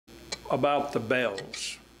about the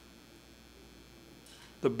bells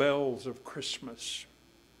of Christmas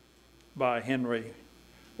by Henry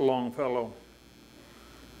Longfellow.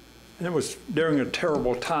 And it was during a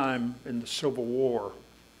terrible time in the Civil War.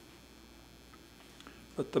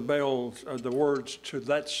 But the bells, the words to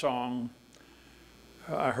that song,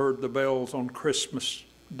 I heard the bells on Christmas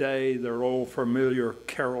Day, their old familiar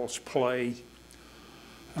carols play,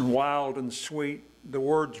 and wild and sweet the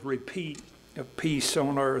words repeat of peace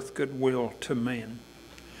on earth, goodwill to men.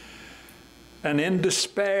 And in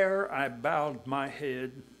despair I bowed my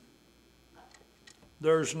head.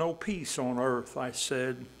 There's no peace on earth, I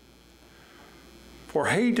said, for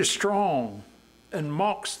hate is strong and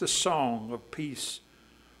mocks the song of peace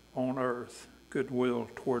on earth, goodwill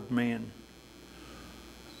toward men.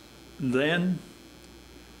 Then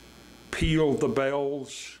pealed the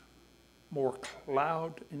bells more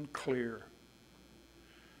loud and clear.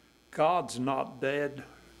 God's not dead,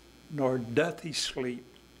 nor doth he sleep.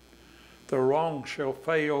 The wrong shall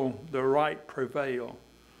fail, the right prevail,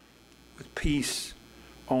 with peace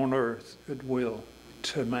on earth, goodwill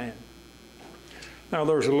to man. Now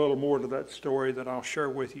there's a little more to that story that I'll share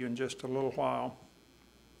with you in just a little while.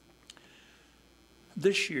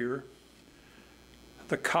 This year,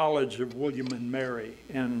 the College of William and Mary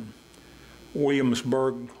in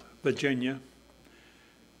Williamsburg, Virginia,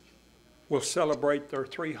 will celebrate their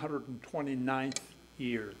 329th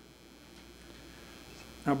year.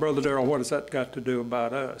 Now, Brother Darrell, what has that got to do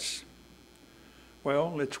about us?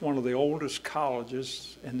 Well, it's one of the oldest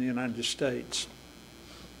colleges in the United States.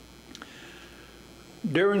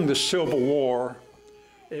 During the Civil War,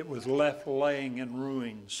 it was left laying in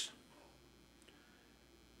ruins.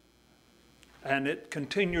 And it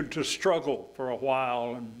continued to struggle for a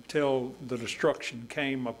while until the destruction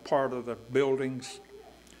came of part of the buildings,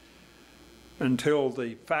 until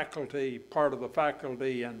the faculty, part of the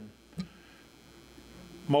faculty and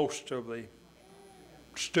most of the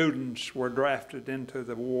students were drafted into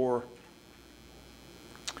the war.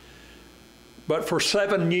 But for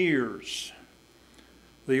 7 years,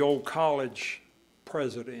 the old college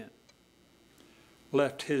president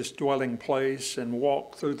left his dwelling place and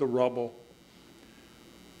walked through the rubble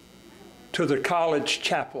to the college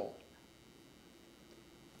chapel.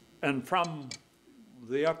 And from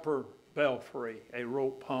the upper belfry, a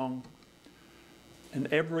rope hung, and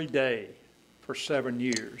every day for 7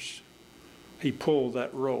 years, he pulled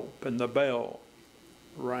that rope and the bell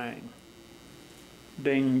rang.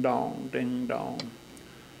 Ding dong, ding dong.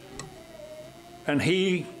 And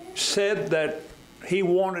he said that he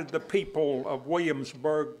wanted the people of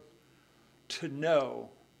Williamsburg to know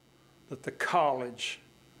that the college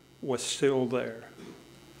was still there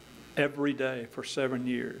every day for 7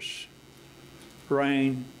 years.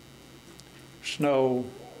 Rain, snow,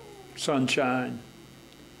 sunshine,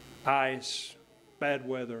 ice, bad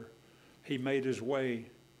weather, he made his way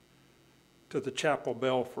to the chapel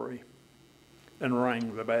belfry and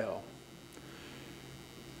rang the bell.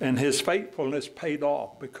 And his faithfulness paid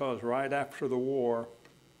off, because right after the war,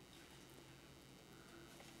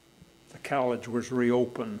 the college was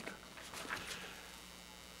reopened.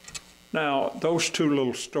 Now, those two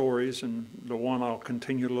little stories, and the one I'll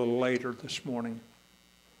continue a little later this morning,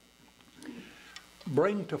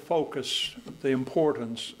 bring to focus the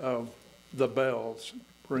importance of the bells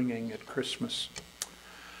ringing at Christmas.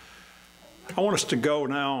 I want us to go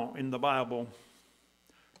now in the Bible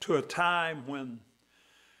to a time when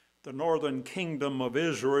the northern kingdom of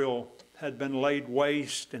Israel had been laid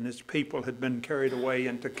waste and his people had been carried away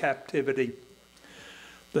into captivity.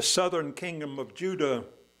 The southern kingdom of Judah,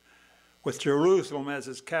 with Jerusalem as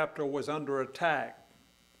its capital, was under attack,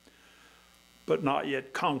 but not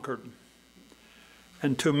yet conquered.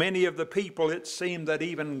 And to many of the people, it seemed that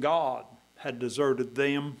even God had deserted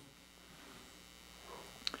them.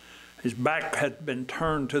 His back had been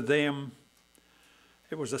turned to them.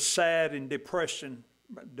 It was a sad and depressing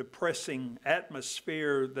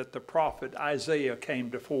atmosphere that the prophet Isaiah came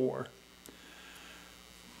to fore.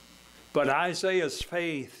 But Isaiah's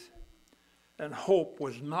faith and hope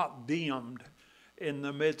was not dimmed in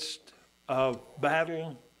the midst of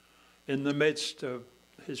battle, in the midst of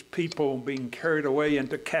his people being carried away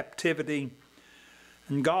into captivity.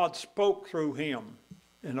 And God spoke through him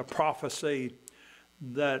in a prophecy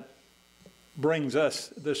that brings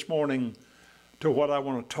us this morning to what I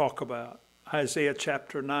want to talk about. Isaiah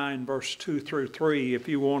chapter 9, verse 2 through 3, if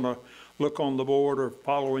you want to look on the board or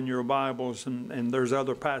follow in your Bibles, and there's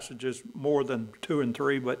other passages more than 2 and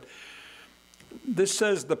 3, but this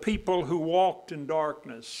says, the people who walked in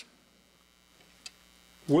darkness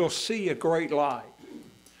will see a great light.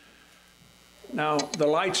 Now, the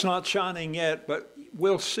light's not shining yet, but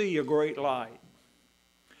will see a great light.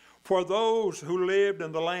 For those who lived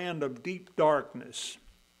in the land of deep darkness,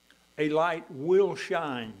 a light will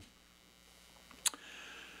shine.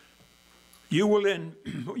 You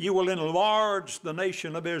will enlarge the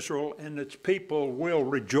nation of Israel, and its people will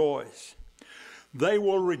rejoice. They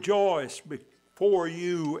will rejoice before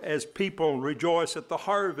you as people rejoice at the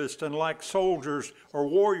harvest, and like soldiers or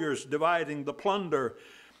warriors dividing the plunder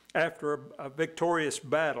after a victorious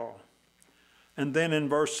battle. And then in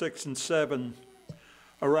verse 6 and 7,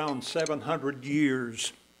 around 700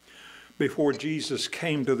 years before Jesus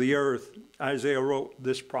came to the earth, Isaiah wrote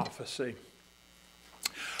this prophecy.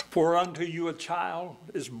 For unto you a child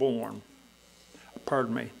is born,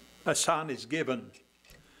 a son is given.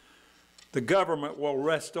 The government will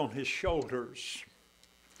rest on his shoulders,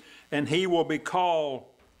 and he will be called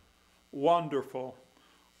Wonderful,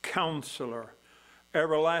 Counselor,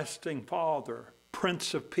 Everlasting Father,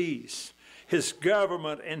 Prince of Peace. His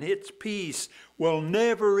government and its peace will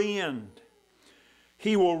never end.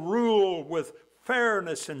 He will rule with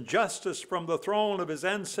fairness and justice from the throne of his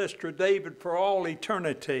ancestor David for all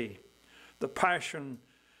eternity. The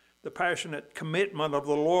passionate commitment of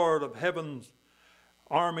the Lord of heaven's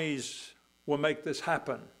armies will make this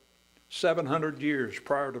happen. 700 years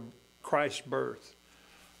prior to Christ's birth,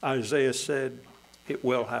 Isaiah said, it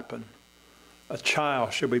will happen. A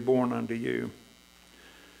child shall be born unto you.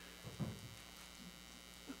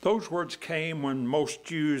 Those words came when most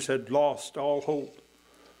Jews had lost all hope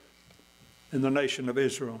in the nation of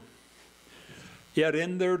Israel. Yet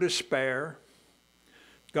in their despair,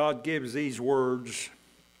 God gives these words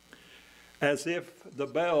as if the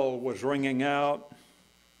bell was ringing out,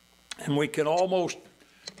 and we can almost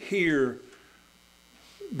hear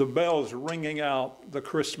the bells ringing out the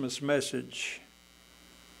Christmas message.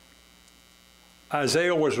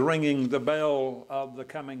 Isaiah was ringing the bell of the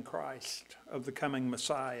coming Christ, of the coming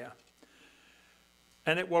Messiah.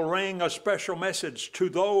 And it will ring a special message to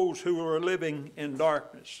those who are living in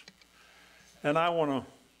darkness. And I want to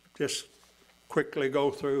just quickly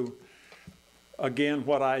go through again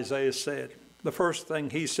what Isaiah said. The first thing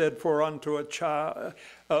he said, for unto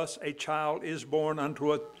us a child is born,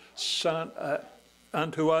 unto us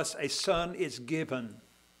a son is given.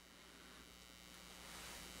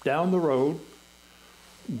 Down the road,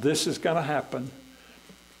 this is going to happen.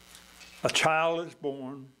 A child is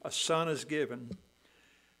born, a son is given.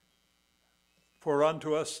 For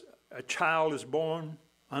unto us a child is born,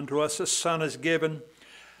 unto us a son is given.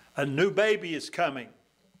 A new baby is coming.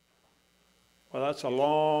 Well, that's a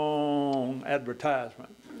long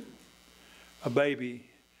advertisement. A baby,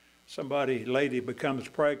 lady becomes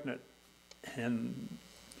pregnant, and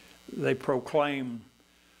they proclaim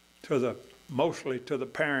mostly to the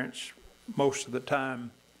parents, most of the time,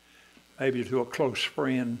 maybe to a close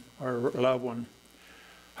friend or loved one,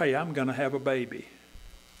 hey, I'm going to have a baby.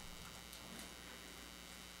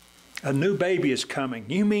 A new baby is coming.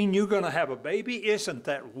 You mean you're going to have a baby? Isn't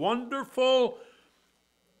that wonderful?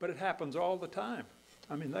 But it happens all the time.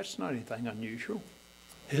 I mean, that's not anything unusual,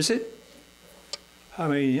 is it? I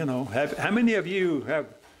mean, you know, how many of you have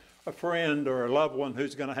a friend or a loved one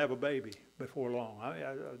who's going to have a baby before long?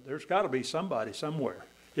 There's got to be somebody somewhere,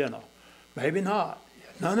 you know. Maybe not.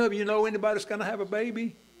 None of you know anybody that's going to have a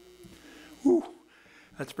baby? Whew,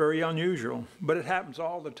 that's very unusual, but it happens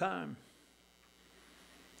all the time.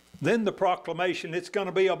 Then the proclamation, it's going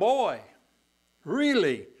to be a boy.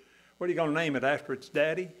 Really? What are you going to name it after its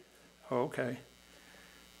daddy? Oh, okay.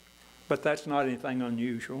 But that's not anything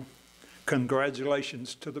unusual.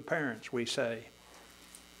 Congratulations to the parents, we say.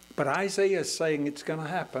 But Isaiah is saying it's going to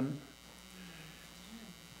happen.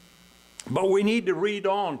 But we need to read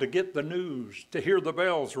on to get the news, to hear the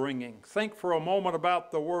bells ringing. Think for a moment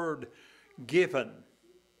about the word given.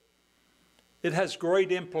 It has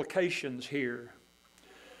great implications here.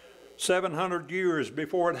 700 years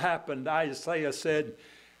before it happened, Isaiah said,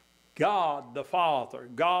 God the Father,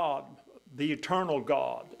 God, the eternal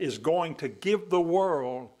God, is going to give the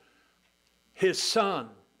world his son,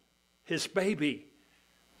 his baby.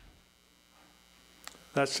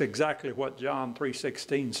 That's exactly what John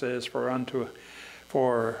 3:16 says,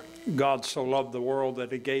 for God so loved the world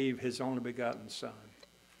that he gave his only begotten son.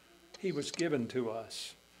 He was given to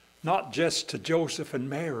us, not just to Joseph and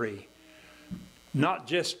Mary, not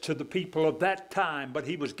just to the people of that time, but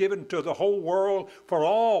he was given to the whole world for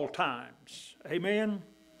all times. Amen?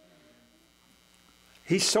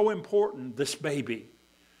 He's so important, this baby.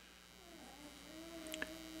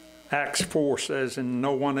 Acts 4 says, in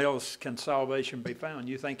no one else can salvation be found.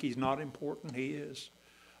 You think he's not important? He is.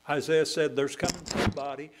 Isaiah said there's coming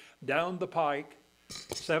somebody down the pike,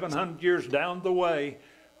 700 years down the way,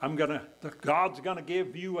 God's gonna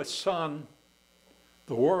give you a son,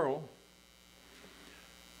 the world,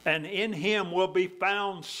 and in him will be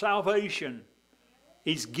found salvation.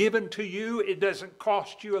 He's given to you. It doesn't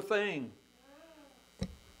cost you a thing.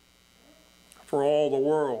 For all the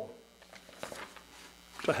world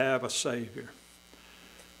to have a Savior.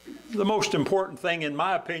 The most important thing, in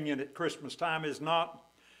my opinion, at Christmas time is not,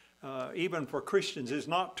 even for Christians, is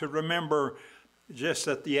not to remember just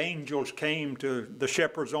that the angels came to the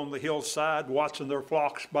shepherds on the hillside watching their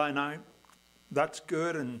flocks by night. That's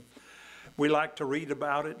good, and we like to read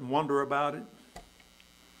about it and wonder about it.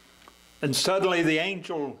 And suddenly the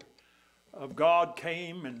angel of God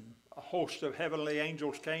came, and a host of heavenly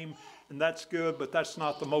angels came, and that's good, but that's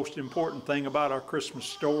not the most important thing about our Christmas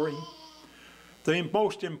story. The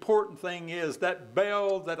most important thing is that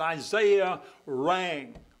bell that Isaiah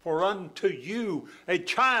rang, for unto you a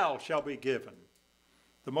child shall be given.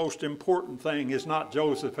 The most important thing is not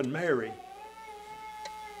Joseph and Mary.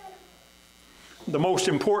 The most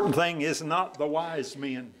important thing is not the wise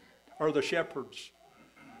men or the shepherds.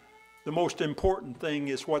 The most important thing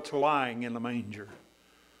is what's lying in the manger.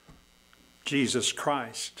 Jesus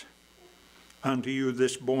Christ. Unto you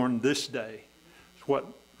this born this day, is what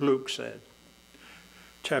Luke said.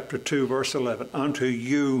 Chapter 2, verse 11. Unto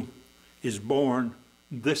you is born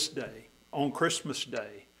this day, on Christmas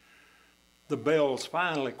Day. The bells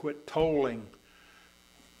finally quit tolling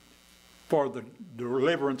for the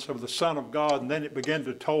deliverance of the Son of God, and then it began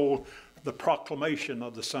to toll the proclamation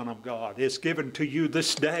of the Son of God. It's given to you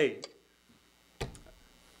this day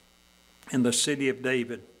in the city of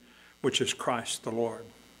David, which is Christ the Lord.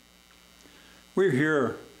 We're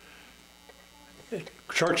here,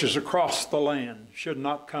 churches across the land should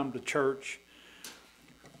not come to church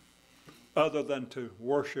other than to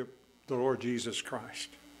worship the Lord Jesus Christ.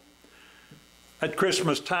 At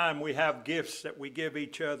Christmas time, we have gifts that we give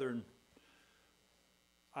each other. And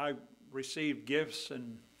I received gifts,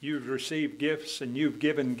 and you've received gifts, and you've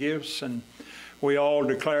given gifts, and we all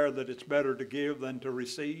declare that it's better to give than to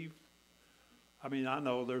receive. I mean, I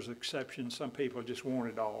know there's exceptions. Some people just want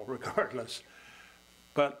it all regardless.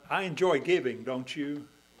 But I enjoy giving, don't you?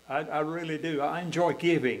 I really do. I enjoy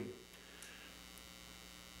giving.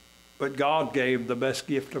 But God gave the best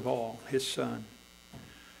gift of all, his Son.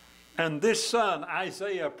 And this Son,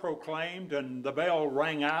 Isaiah proclaimed, and the bell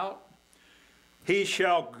rang out, he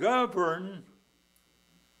shall govern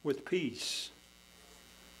with peace.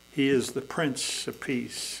 He is the Prince of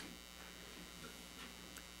Peace.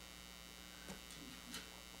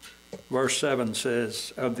 Verse 7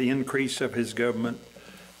 says, of the increase of his government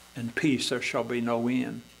and peace there shall be no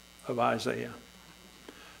end, of Isaiah.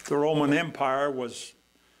 The Roman Empire was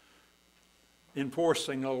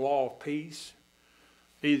enforcing a law of peace.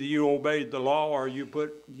 Either you obeyed the law or you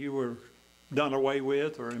were done away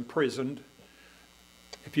with or imprisoned.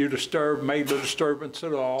 If you made the disturbance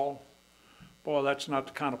at all, boy, that's not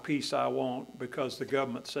the kind of peace I want, because the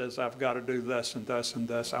government says I've got to do thus and thus and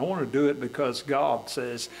thus. I want to do it because God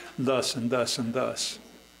says thus and thus and thus.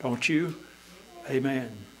 Don't you?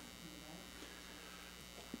 Amen.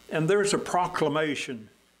 And there's a proclamation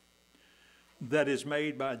that is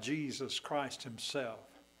made by Jesus Christ himself.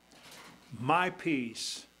 My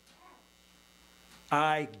peace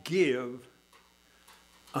I give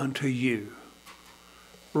unto you.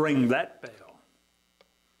 Ring that bell.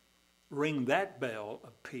 Ring that bell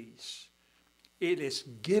of peace. It is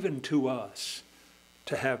given to us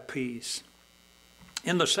to have peace.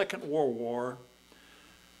 In the Second World War,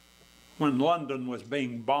 when London was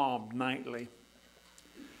being bombed nightly,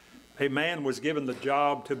 a man was given the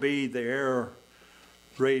job to be the air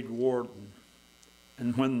raid warden.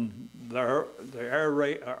 And when the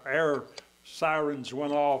air sirens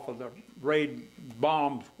went off, or the raid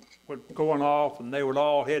bombs were going off, and they would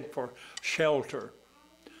all head for shelter.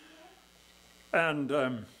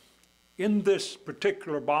 And in this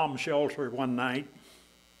particular bomb shelter one night,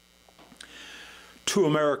 2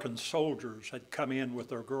 American soldiers had come in with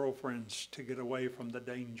their girlfriends to get away from the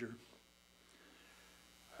danger.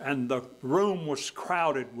 And the room was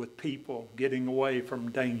crowded with people getting away from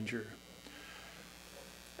danger.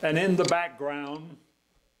 And in the background,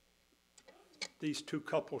 these 2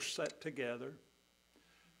 couples sat together,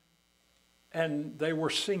 and they were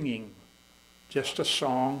singing just a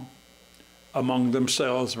song among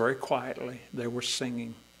themselves very quietly. They were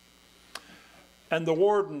singing. And the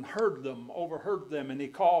warden overheard them, and he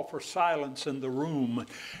called for silence in the room.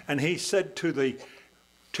 And he said to the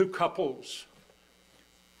 2 couples,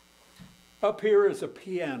 up here is a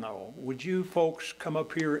piano. Would you folks come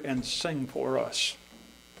up here and sing for us?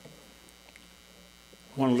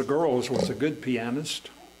 One of the girls was a good pianist.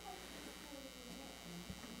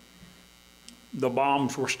 the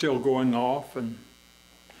bombs were still going off, and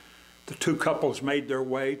the two couples made their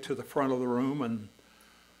way to the front of the room, and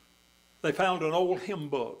they found an old hymn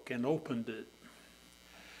book and opened it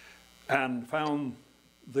and found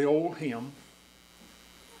the old hymn,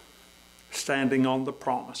 Standing on the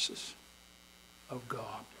Promises of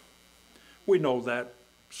God. We know that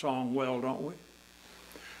song well, don't we?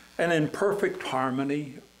 And in perfect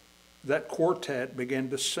harmony, that quartet began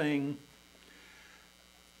to sing.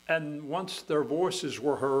 And once their voices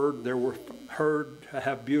were heard, they were heard to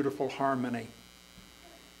have beautiful harmony.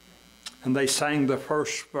 And they sang the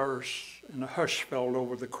first verse, and a hush fell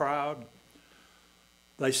over the crowd.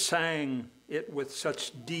 They sang it with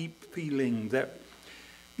such deep feeling that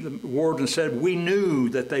the warden said, we knew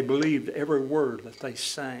that they believed every word that they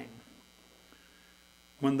sang.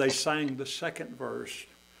 When they sang the second verse,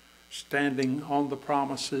 standing on the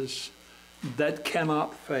promises that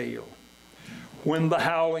cannot fail, when the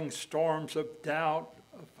howling storms of doubt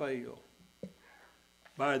fail,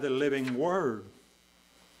 by the living word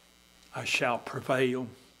I shall prevail,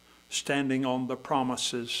 standing on the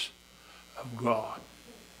promises of God.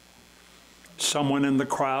 Someone in the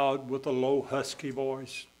crowd with a low, husky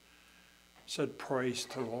voice said, praise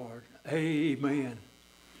the Lord. Amen.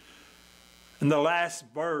 In the last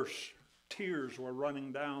verse, tears were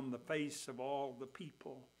running down the face of all the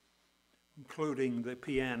people, including the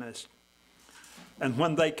pianist. And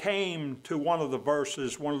when they came to one of the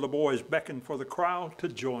verses, one of the boys beckoned for the crowd to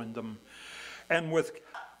join them. And with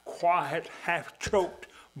quiet, half-choked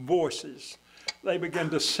voices, they began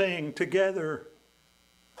to sing together.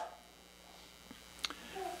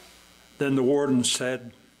 Then the warden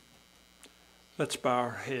said, let's bow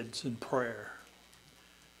our heads in prayer.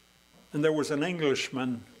 And there was an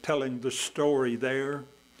Englishman telling the story there.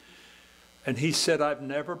 And he said, I've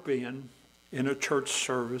never been in a church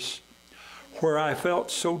service where I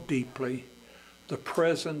felt so deeply the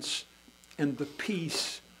presence and the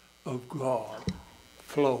peace of God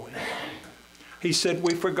flowing. He said,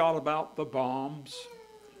 we forgot about the bombs.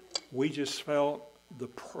 We just felt the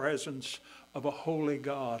presence of a holy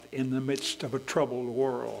God in the midst of a troubled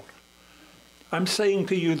world. I'm saying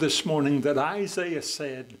to you this morning that Isaiah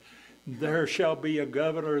said, there shall be a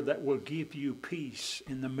governor that will give you peace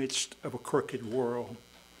in the midst of a crooked world.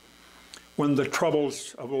 When the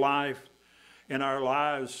troubles of life in our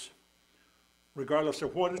lives, regardless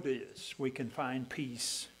of what it is, we can find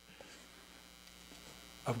peace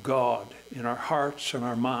of God in our hearts and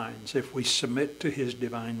our minds if we submit to his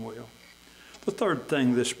divine will. The third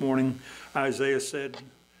thing this morning, Isaiah said,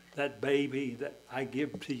 that baby that I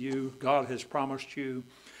give to you, God has promised you,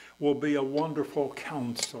 will be a wonderful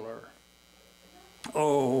counselor.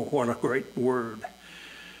 Oh, what a great word.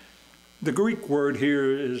 The Greek word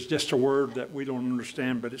here is just a word that we don't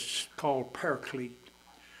understand, but it's called paraclete.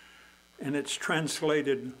 And it's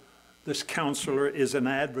translated, this counselor is an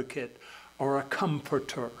advocate or a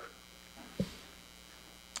comforter.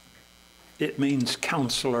 It means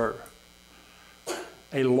counselor,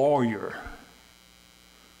 a lawyer,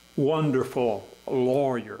 wonderful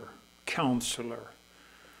lawyer, counselor.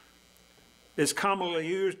 It's commonly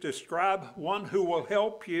used to describe one who will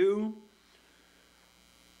help you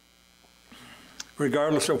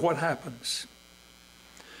regardless of what happens,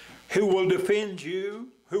 who will defend you,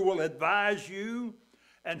 who will advise you,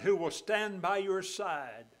 and who will stand by your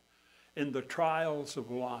side in the trials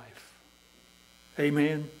of life.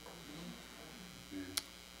 Amen.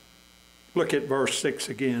 Look at verse 6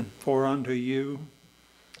 again. For unto you,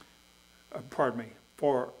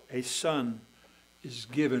 for a son is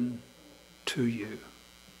given to you.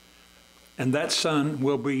 And that son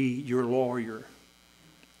will be your lawyer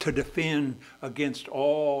to defend against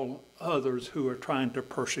all others who are trying to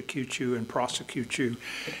persecute you and prosecute you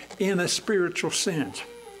in a spiritual sense,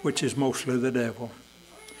 which is mostly the devil.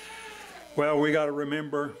 Well, we got to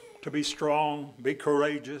remember to be strong, be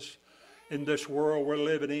courageous in this world we're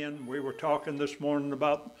living in. We were talking this morning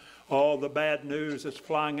about all the bad news that's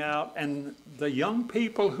flying out and the young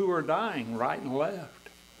people who are dying right and left.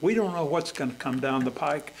 We don't know what's going to come down the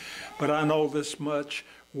pike, but I know this much.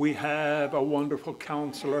 We have a wonderful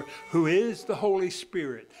counselor who is the Holy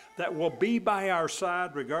Spirit that will be by our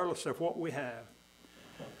side regardless of what we have.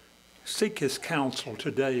 Seek his counsel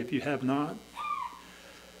today if you have not.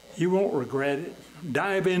 You won't regret it.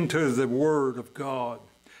 Dive into the Word of God.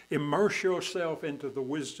 Immerse yourself into the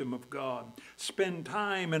wisdom of God. Spend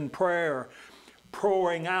time in prayer,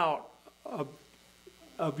 pouring out of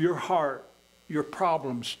your heart your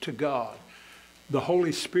problems to God. The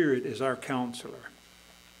Holy Spirit is our counselor.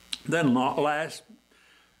 Then last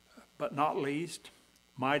but not least,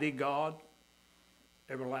 mighty God,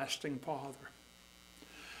 everlasting Father.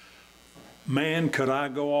 Man, could I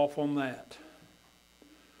go off on that?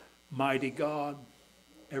 Mighty God,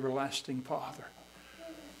 everlasting Father.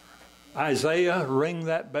 Isaiah, ring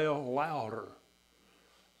that bell louder.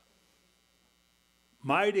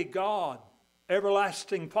 Mighty God,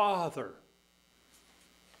 everlasting Father.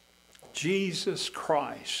 Jesus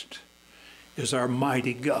Christ is our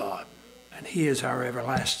mighty God, and He is our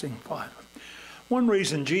everlasting Father. One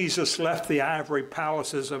reason Jesus left the ivory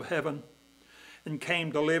palaces of heaven and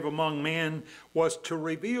came to live among men was to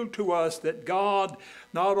reveal to us that God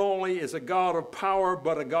not only is a God of power,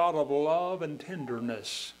 but a God of love and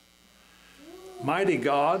tenderness. Mighty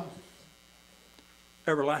God,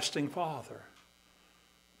 everlasting Father.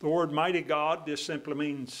 The word mighty God just simply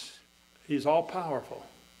means He's all-powerful.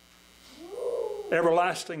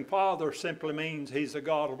 Everlasting Father simply means He's a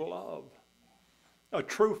God of love. A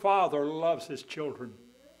true father loves his children.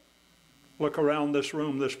 Look around this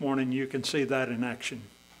room this morning, you can see that in action.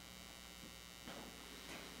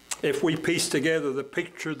 If we piece together the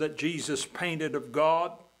picture that Jesus painted of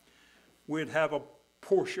God, we'd have a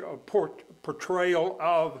portrayal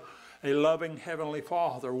of a loving Heavenly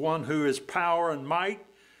Father, one who is power and might,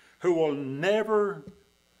 who will never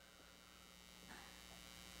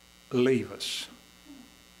leave us,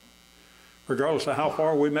 regardless of how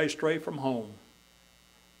far we may stray from home.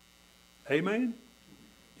 Amen?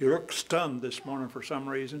 You look stunned this morning for some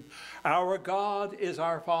reason. Our God is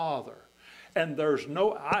our Father. And there's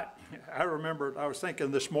no, I remember, I was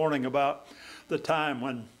thinking this morning about the time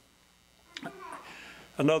when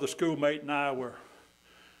another schoolmate and I were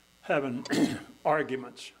having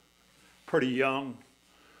arguments, pretty young,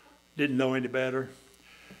 didn't know any better.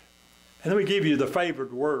 And let me give you the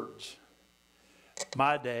favorite words.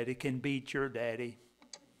 My daddy can beat your daddy.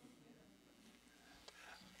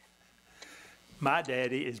 My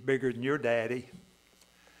daddy is bigger than your daddy.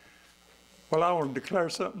 Well, I want to declare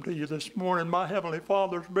something to you this morning. My Heavenly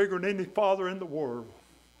Father is bigger than any father in the world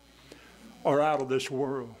or out of this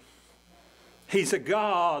world. He's a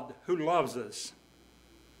God who loves us,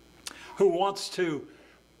 who wants to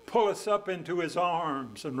pull us up into His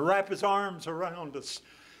arms and wrap His arms around us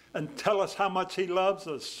and tell us how much He loves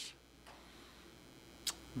us.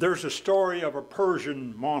 There's a story of a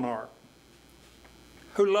Persian monarch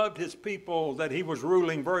who loved his people that he was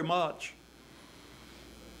ruling very much.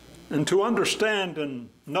 And to understand and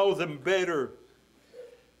know them better,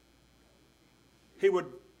 he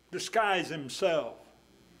would disguise himself.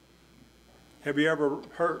 Have you ever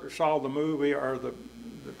saw the movie or the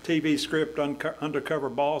TV script Undercover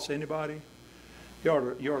Boss? Anybody? You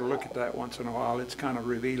ought to look at that once in a while. It's kind of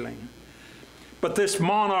revealing. But this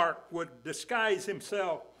monarch would disguise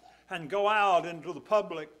himself and go out into the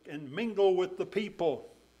public and mingle with the people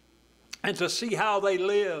and to see how they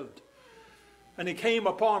lived. And he came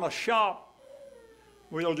upon a shop.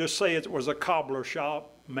 We'll just say it was a cobbler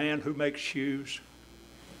shop, a man who makes shoes.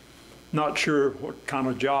 Not sure what kind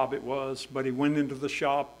of job it was, but he went into the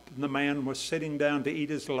shop and the man was sitting down to eat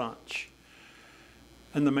his lunch.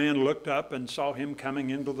 And the man looked up and saw him coming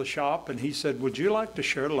into the shop and he said, "Would you like to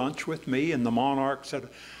share lunch with me?" And the monarch said,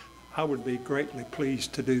 "I would be greatly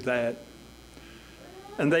pleased to do that."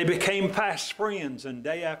 And they became fast friends, and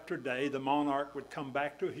day after day the monarch would come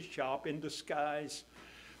back to his shop in disguise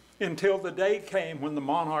until the day came when the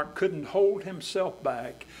monarch couldn't hold himself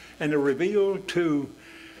back and it revealed to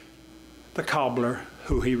the cobbler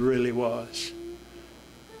who he really was.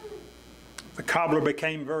 The cobbler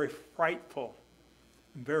became very frightful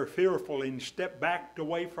and very fearful, and he stepped back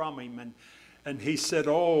away from him and he said,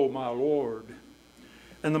 "Oh, my Lord."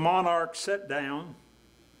 And the monarch sat down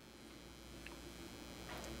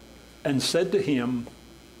and said to him,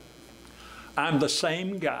 "I'm the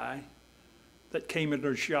same guy that came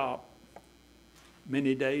into the shop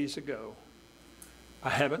many days ago. I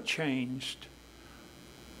haven't changed."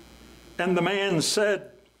 And the man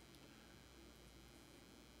said,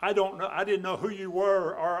 "I don't know, I didn't know who you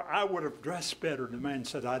were, or I would have dressed better." The man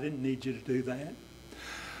said, "I didn't need you to do that.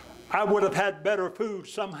 I would have had better food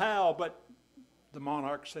somehow," but the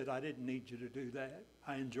monarch said, "I didn't need you to do that.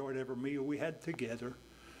 I enjoyed every meal we had together."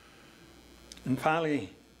 And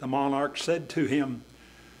finally, the monarch said to him,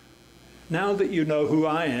 "Now that you know who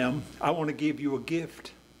I am, I want to give you a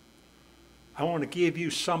gift. I want to give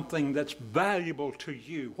you something that's valuable to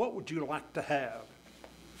you. What would you like to have?"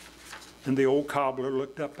 And the old cobbler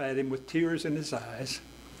looked up at him with tears in his eyes.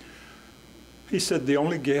 He said, "The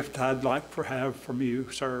only gift I'd like to have from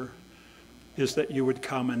you, sir, is that you would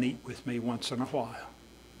come and eat with me once in a while.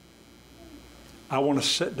 I want to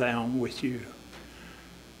sit down with you."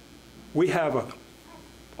 We have an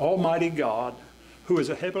almighty God who is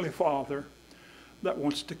a heavenly Father that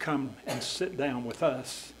wants to come and sit down with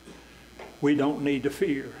us we don't need to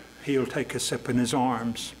fear. He'll take us up in His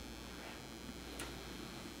arms.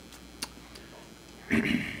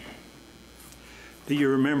 Do you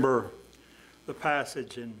remember the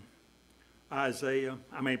passage in Matthew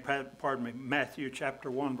chapter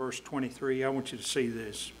 1, verse 23? I want you to see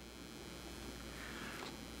this.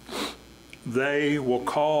 They will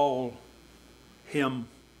call Him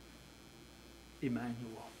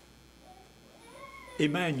Emmanuel.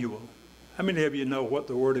 Emmanuel. How many of you know what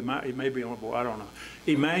the word Emmanuel, maybe on the board, I don't know.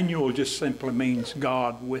 Emmanuel just simply means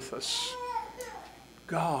God with us.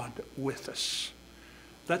 God with us.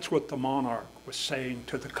 That's what the monarch was saying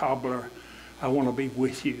to the cobbler. I want to be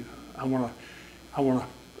with you. I want to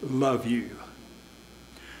love you.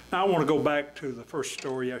 Now I want to go back to the first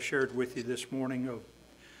story I shared with you this morning of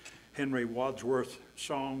Henry Wadsworth's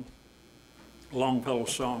song,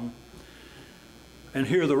 Longfellow's song, and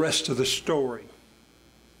hear the rest of the story.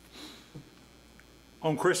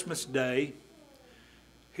 On Christmas Day,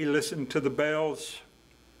 he listened to the bells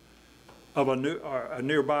of a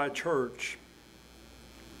nearby church.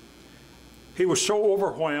 He was so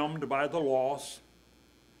overwhelmed by the loss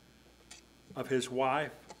of his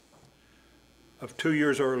wife of 2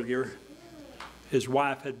 years earlier. His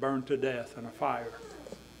wife had burned to death in a fire.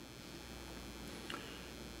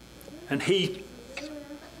 And he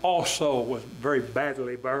also was very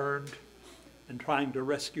badly burned and trying to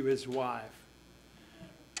rescue his wife.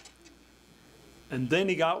 And then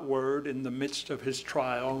he got word in the midst of his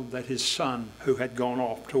trial that his son, who had gone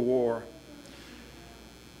off to war,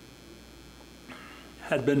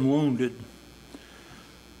 had been wounded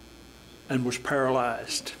and was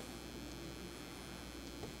paralyzed.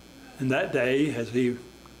 And that day, as he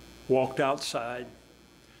walked outside,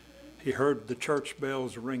 he heard the church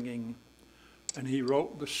bells ringing, and he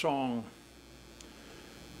wrote the song.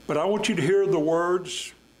 But I want you to hear the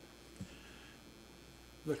words,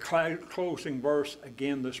 the closing verse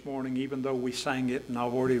again this morning, even though we sang it and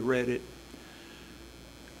I've already read it,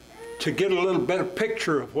 to get a little better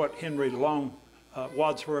picture of what Henry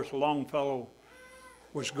Wadsworth Longfellow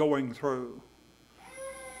was going through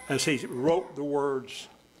as he wrote the words.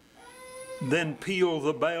 Then peal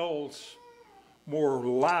the bells more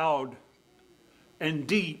loud and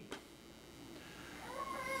deep.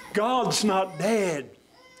 God's not dead,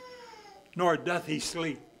 nor doth He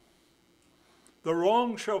sleep. The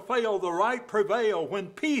wrong shall fail, the right prevail, when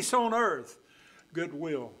peace on earth,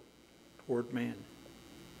 goodwill toward men.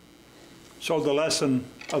 So the lesson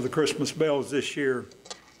of the Christmas bells this year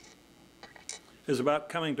is about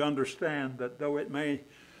coming to understand that though it may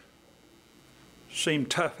seem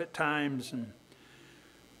tough at times and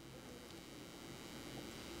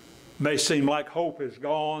may seem like hope is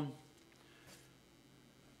gone,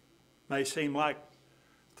 may seem like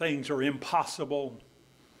things are impossible,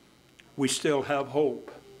 we still have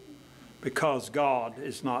hope because God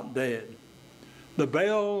is not dead. The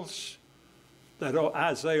bells that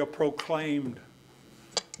Isaiah proclaimed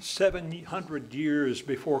 700 years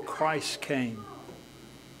before Christ came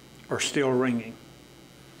are still ringing.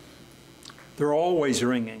 They're always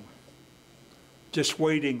ringing, just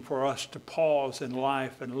waiting for us to pause in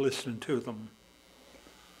life and listen to them.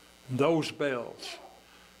 And those bells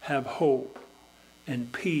have hope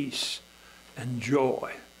and peace and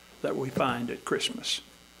joy that we find at Christmas.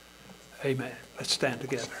 Amen. Let's stand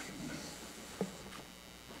together.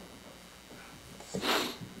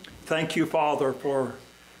 Thank you, Father, for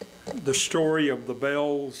the story of the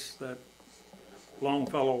bells that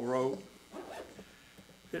Longfellow wrote.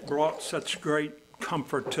 It brought such great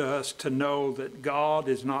comfort to us to know that God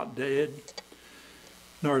is not dead,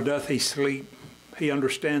 nor doth He sleep. He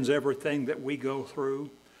understands everything that we go through.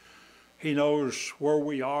 He knows where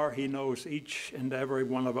we are. He knows each and every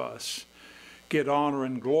one of us. Get honor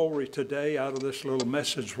and glory today out of this little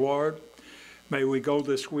message, Lord. May we go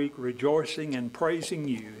this week rejoicing and praising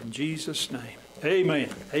you in Jesus' name. Amen.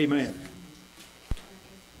 Amen.